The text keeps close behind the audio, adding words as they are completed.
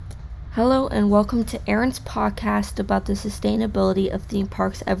Hello and welcome to Aaron's podcast about the sustainability of theme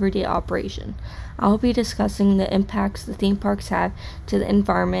parks' everyday operation. I'll be discussing the impacts the theme parks have to the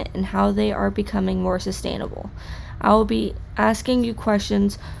environment and how they are becoming more sustainable. I will be asking you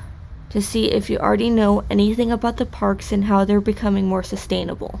questions to see if you already know anything about the parks and how they're becoming more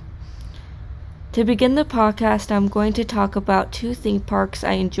sustainable. To begin the podcast, I'm going to talk about two theme parks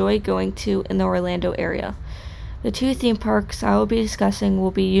I enjoy going to in the Orlando area. The two theme parks I will be discussing will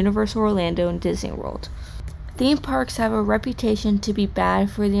be Universal Orlando and Disney World. Theme parks have a reputation to be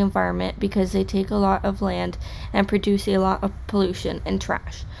bad for the environment because they take a lot of land and produce a lot of pollution and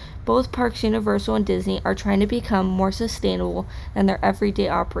trash. Both parks, Universal and Disney, are trying to become more sustainable than their everyday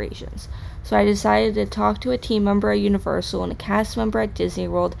operations. So I decided to talk to a team member at Universal and a cast member at Disney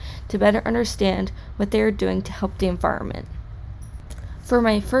World to better understand what they are doing to help the environment. For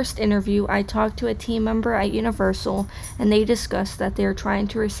my first interview, I talked to a team member at Universal, and they discussed that they are trying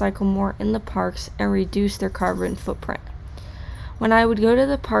to recycle more in the parks and reduce their carbon footprint. When I would go to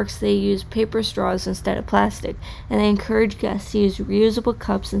the parks, they use paper straws instead of plastic, and they encourage guests to use reusable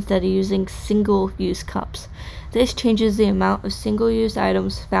cups instead of using single-use cups. This changes the amount of single-use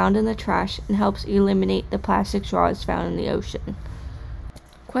items found in the trash and helps eliminate the plastic straws found in the ocean.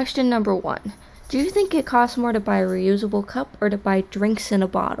 Question number 1. Do you think it costs more to buy a reusable cup or to buy drinks in a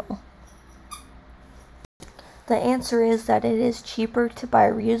bottle? The answer is that it is cheaper to buy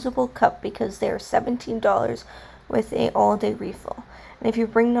a reusable cup because they are $17 with an all-day refill. And if you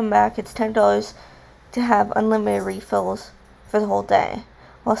bring them back, it's $10 to have unlimited refills for the whole day.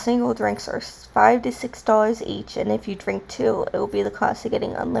 While single drinks are $5 to $6 each, and if you drink two, it will be the cost of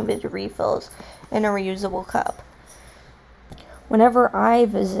getting unlimited refills in a reusable cup. Whenever I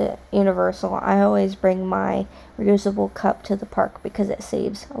visit Universal, I always bring my reusable cup to the park because it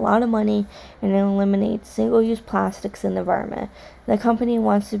saves a lot of money and it eliminates single-use plastics in the environment. The company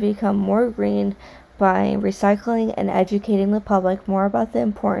wants to become more green by recycling and educating the public more about the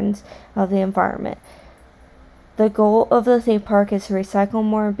importance of the environment. The goal of the theme park is to recycle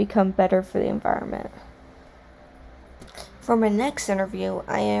more and become better for the environment. For my next interview,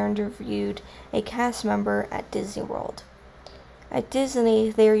 I interviewed a cast member at Disney World. At Disney,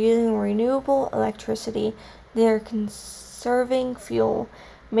 they are using renewable electricity, they are conserving fuel,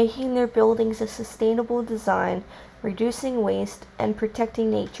 making their buildings a sustainable design, reducing waste, and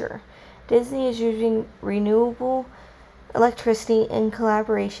protecting nature. Disney is using renewable electricity in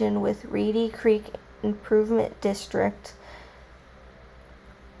collaboration with Reedy Creek Improvement District.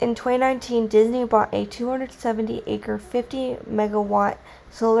 In 2019, Disney bought a 270-acre, 50-megawatt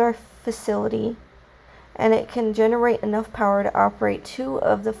solar facility, and it can generate enough power to operate 2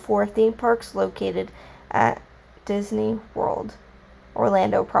 of the 4 theme parks located at Disney World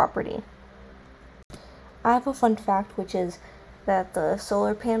Orlando property. I have a fun fact, which is that the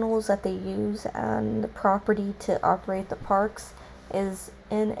solar panels that they use on the property to operate the parks is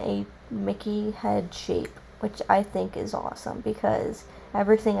in a Mickey head shape, which I think is awesome because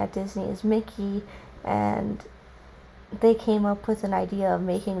everything at Disney is Mickey, and they came up with an idea of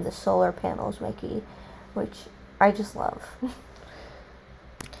making the solar panels Mickey, which I just love.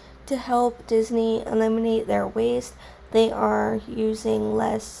 To help Disney eliminate their waste, they are using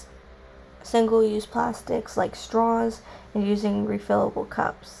less single-use plastics like straws and using refillable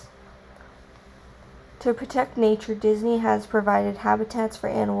cups. To protect nature, Disney has provided habitats for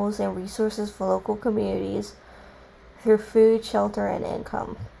animals and resources for local communities through food, shelter, and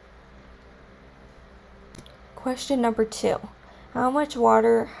income. Question number 2. How much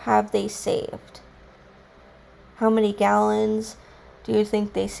water have they saved? How many gallons do you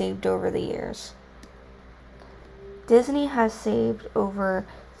think they saved over the years? Disney has saved over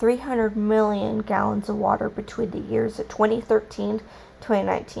 300 million gallons of water between the years of 2013 and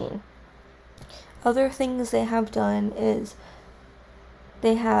 2019. Other things they have done is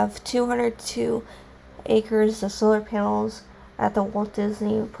they have 202 acres of solar panels at the Walt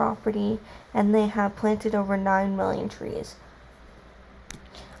Disney property, and they have planted over 9 million trees.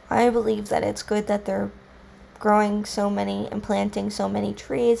 I believe that it's good that they're growing so many and planting so many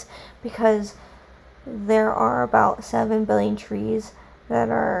trees because there are about 7 billion trees that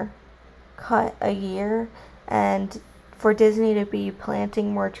are cut a year, and for Disney to be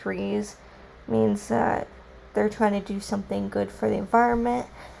planting more trees means that they're trying to do something good for the environment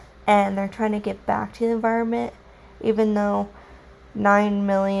and they're trying to get back to the environment, even though 9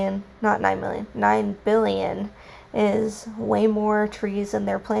 billion is way more trees than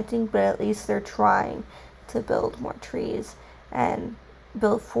they're planting, but at least they're trying to build more trees and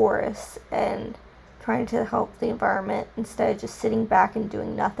build forests and trying to help the environment instead of just sitting back and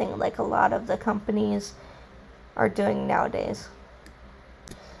doing nothing like a lot of the companies are doing nowadays.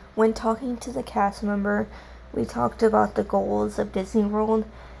 When talking to the cast member, we talked about the goals of Disney World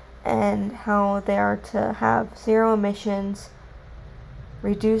and how they are to have zero emissions,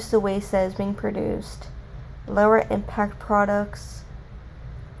 reduce the waste that is being produced, lower impact products,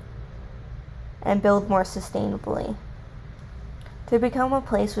 and build more sustainably. To become a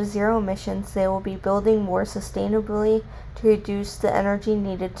place with zero emissions, they will be building more sustainably to reduce the energy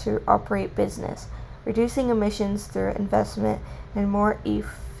needed to operate business, reducing emissions through investment in more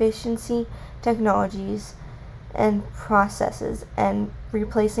efficiency technologies and processes, and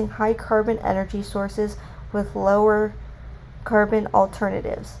replacing high carbon energy sources with lower carbon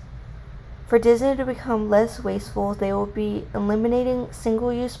alternatives. For Disney to become less wasteful, they will be eliminating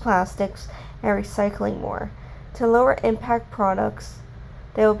single-use plastics and recycling more. To lower impact products,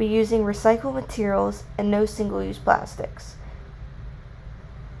 they will be using recycled materials and no single-use plastics.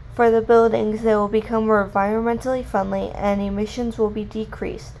 For the buildings, they will become more environmentally friendly and emissions will be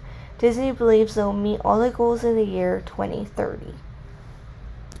decreased. Disney believes they will meet all the goals in the year 2030.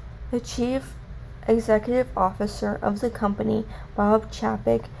 The chief executive officer of the company, Bob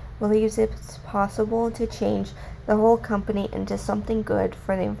Chapek, believes it's possible to change the whole company into something good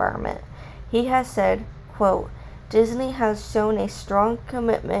for the environment. He has said, quote, Disney has shown a strong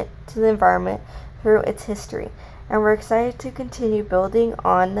commitment to the environment through its history, and we're excited to continue building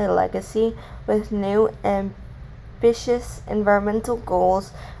on the legacy with new ambitious environmental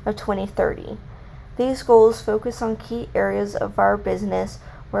goals of 2030. These goals focus on key areas of our business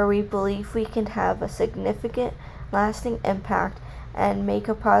where we believe we can have a significant, lasting impact and make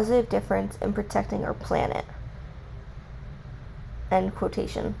a positive difference in protecting our planet. End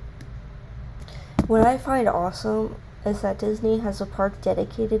quotation. What I find awesome is that Disney has a park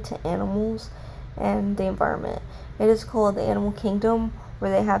dedicated to animals and the environment. It is called the Animal Kingdom,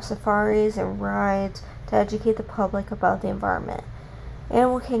 where they have safaris and rides to educate the public about the environment.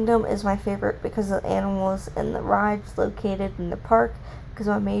 Animal Kingdom is my favorite because of the animals and the rides located in the park, because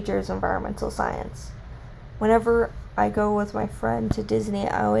my major is environmental science. Whenever I go with my friend to Disney,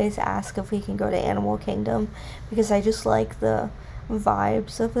 I always ask if we can go to Animal Kingdom because I just like the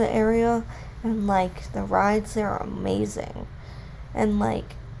vibes of the area, and like the rides there are amazing, and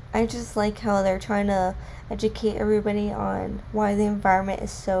like I just like how they're trying to educate everybody on why the environment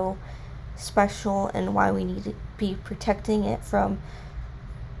is so special and why we need to be protecting it from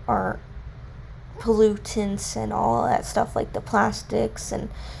our pollutants and all that stuff like the plastics, and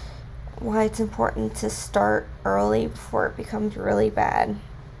why it's important to start early before it becomes really bad.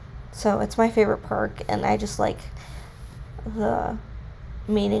 So it's my favorite park, and I just like the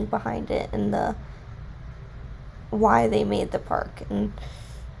meaning behind it and the why they made the park, and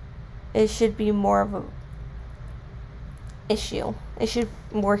it should be more of a issue.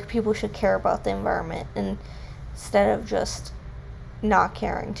 More people should care about the environment instead of just not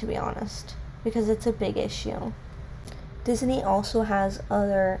caring, to be honest, because it's a big issue. Disney also has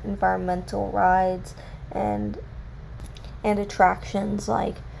other environmental rides and attractions,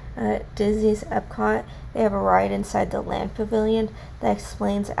 like at Disney's Epcot, they have a ride inside the Land Pavilion that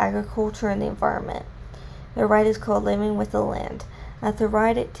explains agriculture and the environment. The ride is called Living with the Land. At the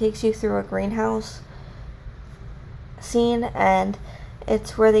ride, it takes you through a greenhouse scene, and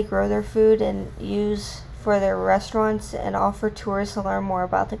it's where they grow their food and use for their restaurants, and offer tours to learn more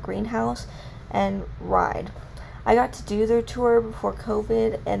about the greenhouse and ride. I got to do their tour before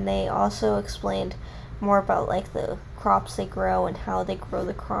COVID, and they also explained more about like the crops they grow and how they grow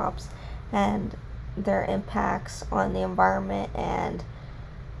the crops and their impacts on the environment, and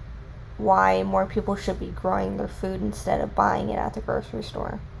why more people should be growing their food instead of buying it at the grocery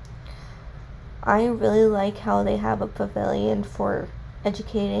store. I really like how they have a pavilion for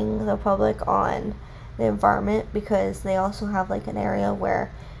educating the public on the environment, because they also have like an area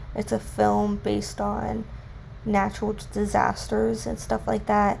where it's a film based on natural disasters and stuff like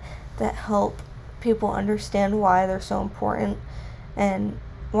that help people understand why they're so important and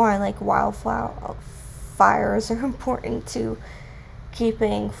why like wildfires are important to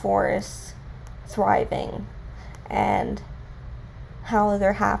keeping forests thriving, and how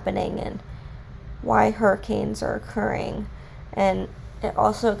they're happening and why hurricanes are occurring. And it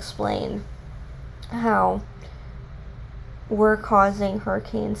also explained how we're causing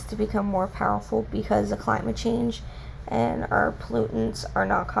hurricanes to become more powerful because of climate change, and our pollutants are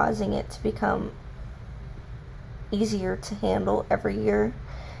not causing it to become easier to handle every year,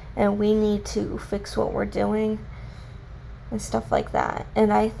 and we need to fix what we're doing and stuff like that.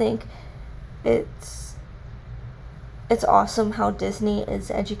 And I think it's awesome how Disney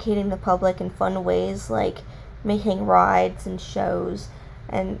is educating the public in fun ways, like making rides and shows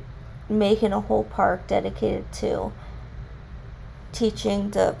and making a whole park dedicated to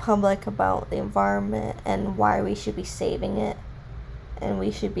teaching the public about the environment and why we should be saving it and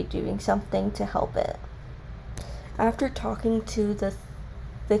we should be doing something to help it. After talking to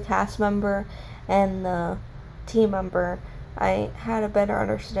the cast member and the team member, I had a better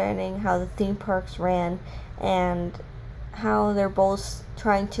understanding how the theme parks ran and how they're both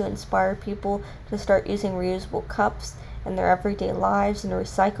trying to inspire people to start using reusable cups in their everyday lives and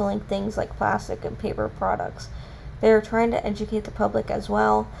recycling things like plastic and paper products. They're trying to educate the public as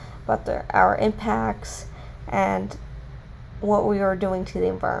well about our impacts and what we are doing to the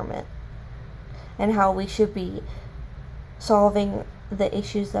environment and how we should be solving the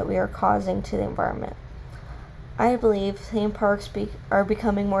issues that we are causing to the environment. I believe theme parks are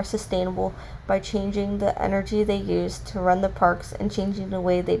becoming more sustainable by changing the energy they use to run the parks and changing the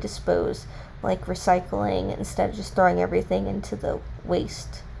way they dispose, like recycling instead of just throwing everything into the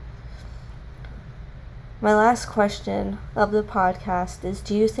waste. My last question of the podcast is,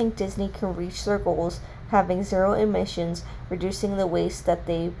 do you think Disney can reach their goals having zero emissions, reducing the waste that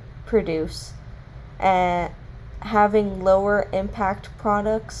they produce, and having lower impact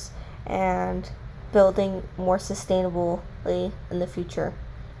products and building more sustainably in the future?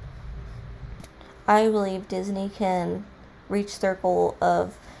 I believe Disney can reach their goal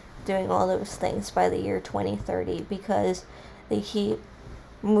of doing all those things by the year 2030 because they keep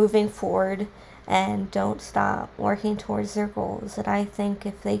moving forward and don't stop working towards their goals. And I think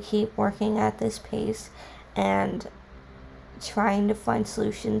if they keep working at this pace and trying to find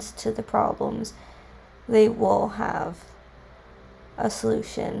solutions to the problems, they will have a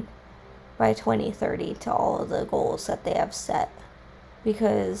solution by 2030 to all of the goals that they have set,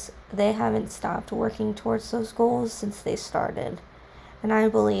 because they haven't stopped working towards those goals since they started. And I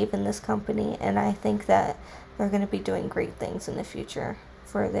believe in this company, and I think that they're going to be doing great things in the future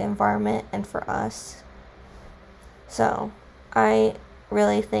for the environment and for us. So I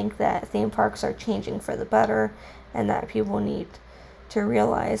really think that theme parks are changing for the better, and that people need to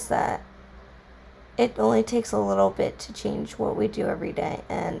realize that it only takes a little bit to change what we do every day,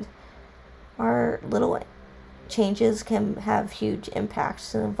 and our little changes can have huge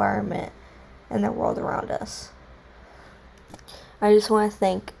impacts to the environment and the world around us. I just want to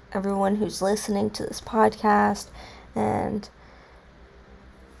thank everyone who's listening to this podcast, and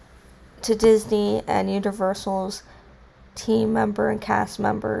to Disney and Universal's team member and cast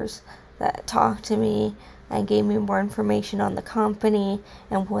members that talked to me and gave me more information on the company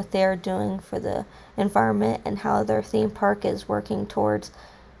and what they're doing for the environment and how their theme park is working towards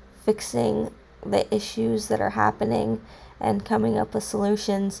fixing the issues that are happening and coming up with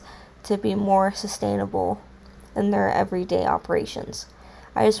solutions to be more sustainable in their everyday operations.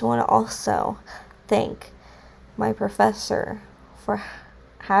 I just want to also thank my professor for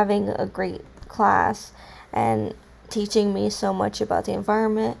having a great class and teaching me so much about the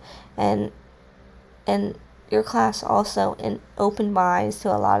environment, and your class also opened my eyes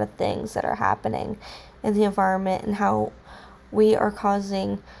to a lot of things that are happening in the environment and how we are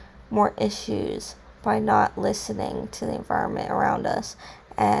causing more issues by not listening to the environment around us.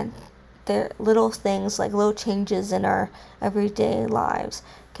 And the little things like little changes in our everyday lives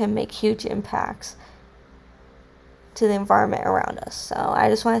can make huge impacts to the environment around us. So I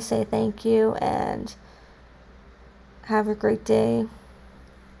just want to say thank you and have a great day.